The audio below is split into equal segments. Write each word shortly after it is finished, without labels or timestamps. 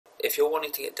if you're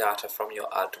wanting to get data from your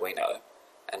Arduino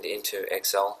and into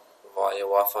Excel via your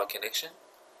Wi-Fi connection,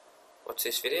 watch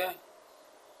this video.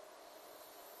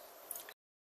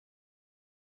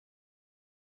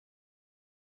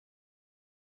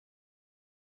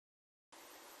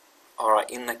 Alright,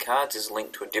 in the cards is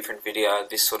linked to a different video.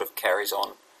 This sort of carries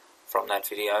on from that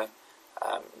video.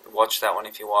 Watch that one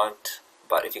if you want,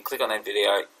 but if you click on that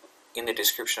video, in the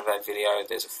description of that video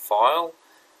there's a file.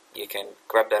 You can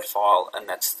grab that file, and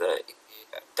that's the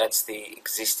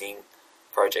existing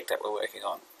project that we're working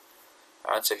on.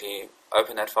 Alright, so if you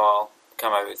open that file,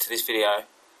 come over to this video,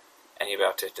 and you're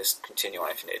about to just continue on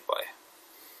if you need by.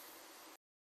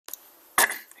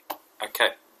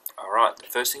 Okay, alright, the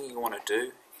first thing you want to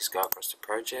do is go across to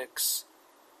projects,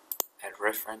 add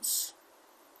reference.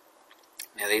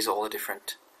 Now these are all the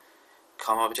different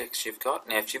COM objects you've got.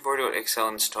 Now if you've already got Excel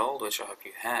installed, which I hope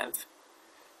you have,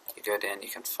 you go down, you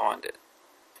can find it.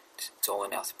 It's all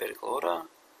in alphabetical order.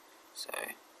 So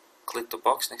click the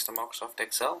box next to Microsoft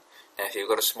Excel. Now if you've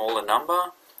got a smaller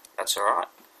number, that's alright.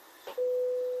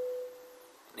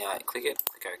 Now click it,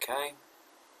 click OK.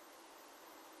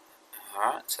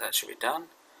 Alright, so that should be done.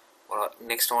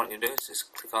 Next I want you to do is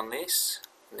just click on this,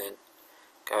 and then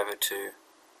go over to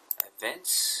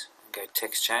Events, and go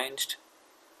Text Changed,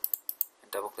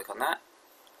 and double click on that.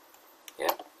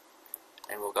 Yep.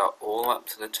 And we'll go all up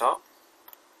to the top,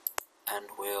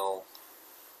 and we'll...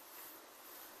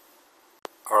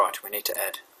 Alright, we need to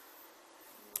add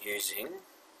using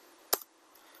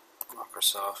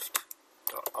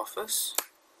Microsoft.office,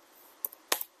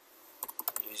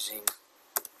 using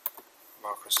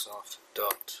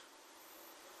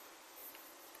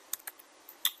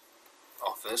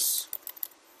Microsoft.office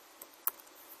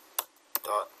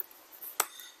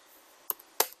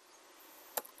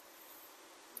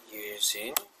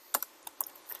using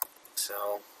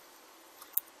Excel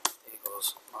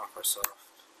equals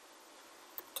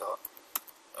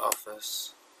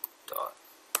Microsoft.office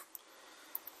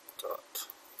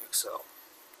Excel.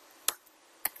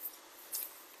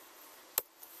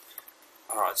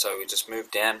 Alright, so we just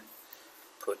move down,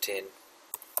 put in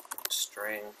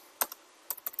string,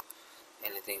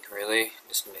 anything really,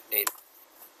 just need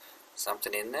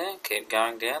something in there, keep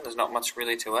going down, there's not much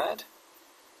really to add.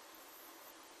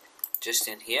 Just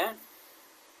in here,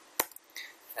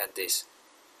 add this,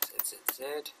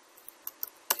 ZZZ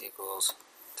equals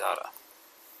data.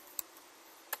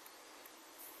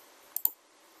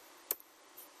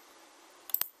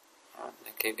 Alright,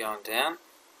 then keep going down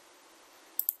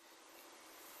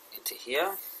into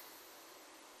here.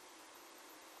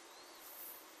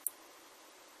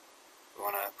 We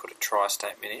want to put a try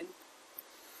statement in,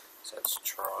 so let's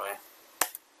try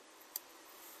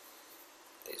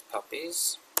these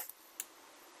puppies.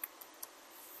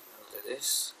 Look at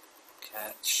this,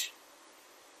 catch,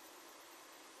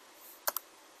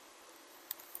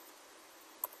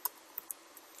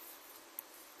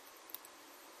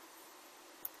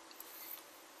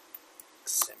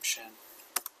 exemption,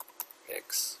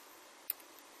 X.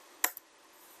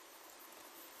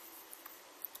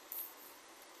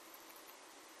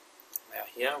 Now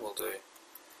here we'll do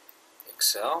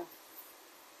Excel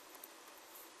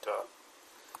dot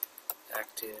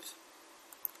active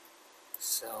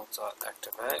cell dot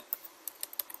activate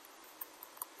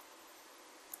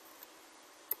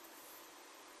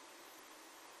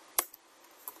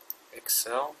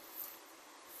Excel.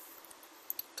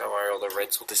 Don't worry, all the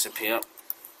reds will disappear.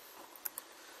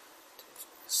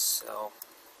 Cell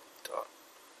dot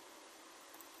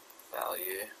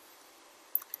value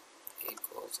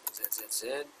equals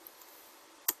ZZZ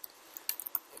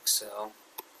Excel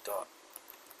dot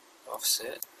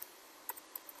offset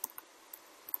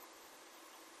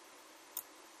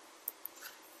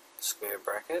square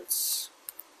brackets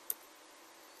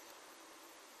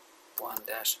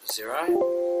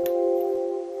 1-0.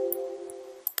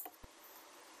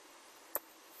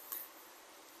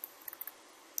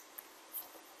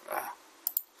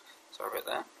 Sorry about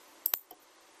that.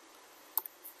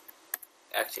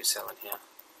 Active cell in here.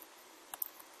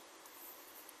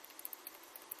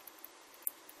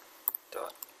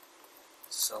 Dot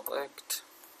select.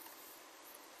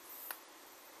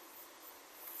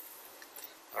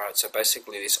 Alright, so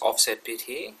basically this offset bit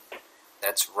here,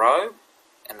 that's row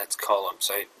and that's column.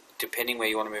 So depending where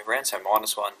you want to move around, so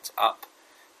 -1's up,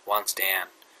 1's down,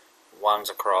 1's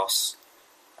across,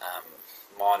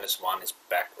 -1 is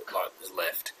backward, like is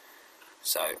left.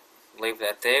 So leave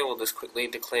that there. We'll just quickly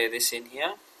declare this in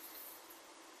here.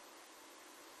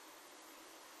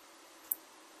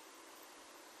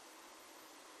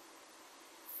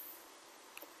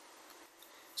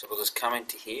 So we'll just come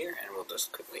into here and we'll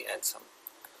just quickly add some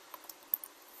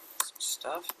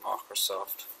stuff.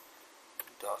 Microsoft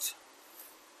dot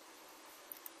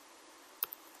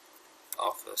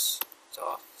Office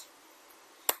dot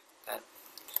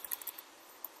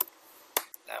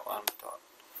that one dot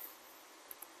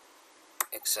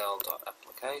Excel dot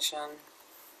application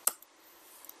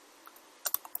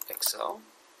Excel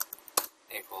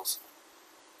equals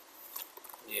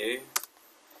new.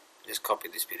 Just copy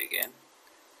this bit again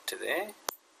to there.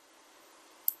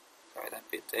 Sorry, that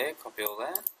bit there. Copy all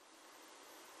that.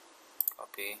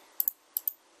 Copy,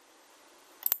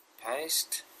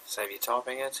 paste. Save you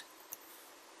typing it.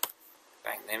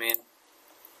 Bang them in.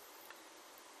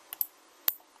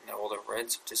 Now all the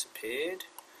reds have disappeared.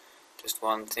 Just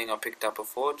one thing I picked up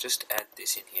before. Just add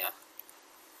this in here.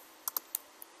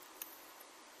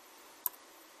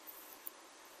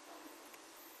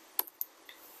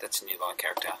 That's a new line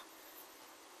character.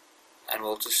 And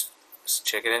we'll just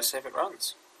check it out, see if it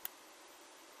runs.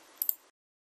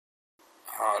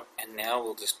 Alright, and now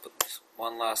we'll just put this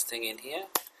one last thing in here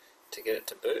to get it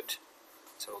to boot.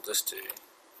 So we'll just do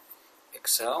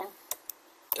Excel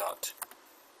dot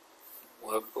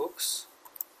workbooks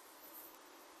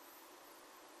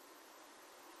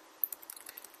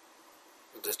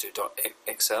we'll just do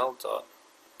Excel dot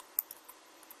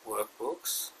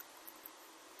workbooks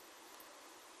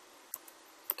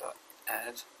dot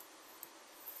add.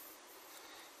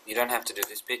 You don't have to do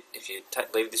this bit. If you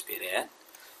leave this bit out,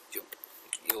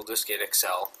 you'll just get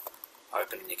Excel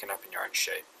open and you can open your own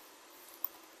sheet.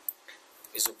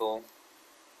 Visible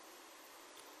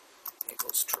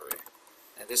equals true.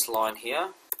 Now this line here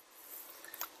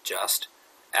just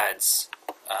adds,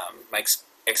 makes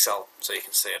Excel so you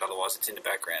can see it, otherwise it's in the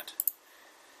background.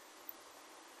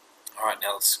 Alright,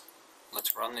 now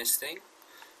let's run this thing.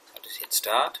 So I'll just hit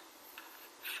start.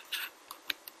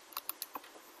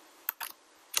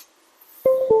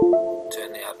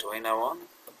 Turn the Arduino on.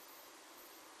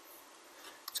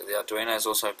 So the Arduino is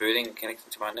also booting and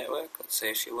connected to my network. Let's see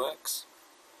if she works.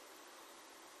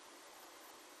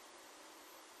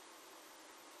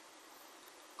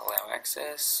 Allow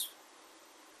access.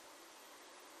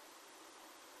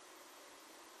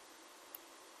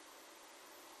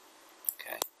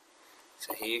 Okay,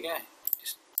 so here you go.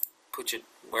 Just put it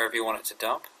wherever you want it to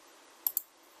dump,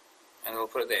 and it'll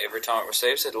put it there. Every time it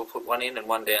receives it, it'll put one in and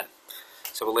one down.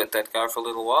 So we'll let that go for a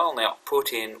little while. Now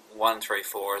put in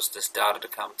 134 as this data to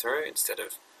come through instead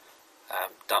of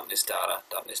dump this data,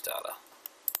 dump this data.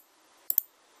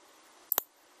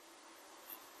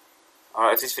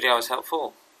 Alright, if this video was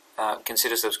helpful,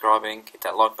 consider subscribing, hit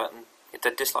that like button, hit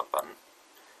that dislike button.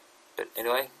 But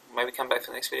anyway, maybe come back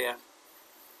for the next video.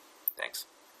 Thanks.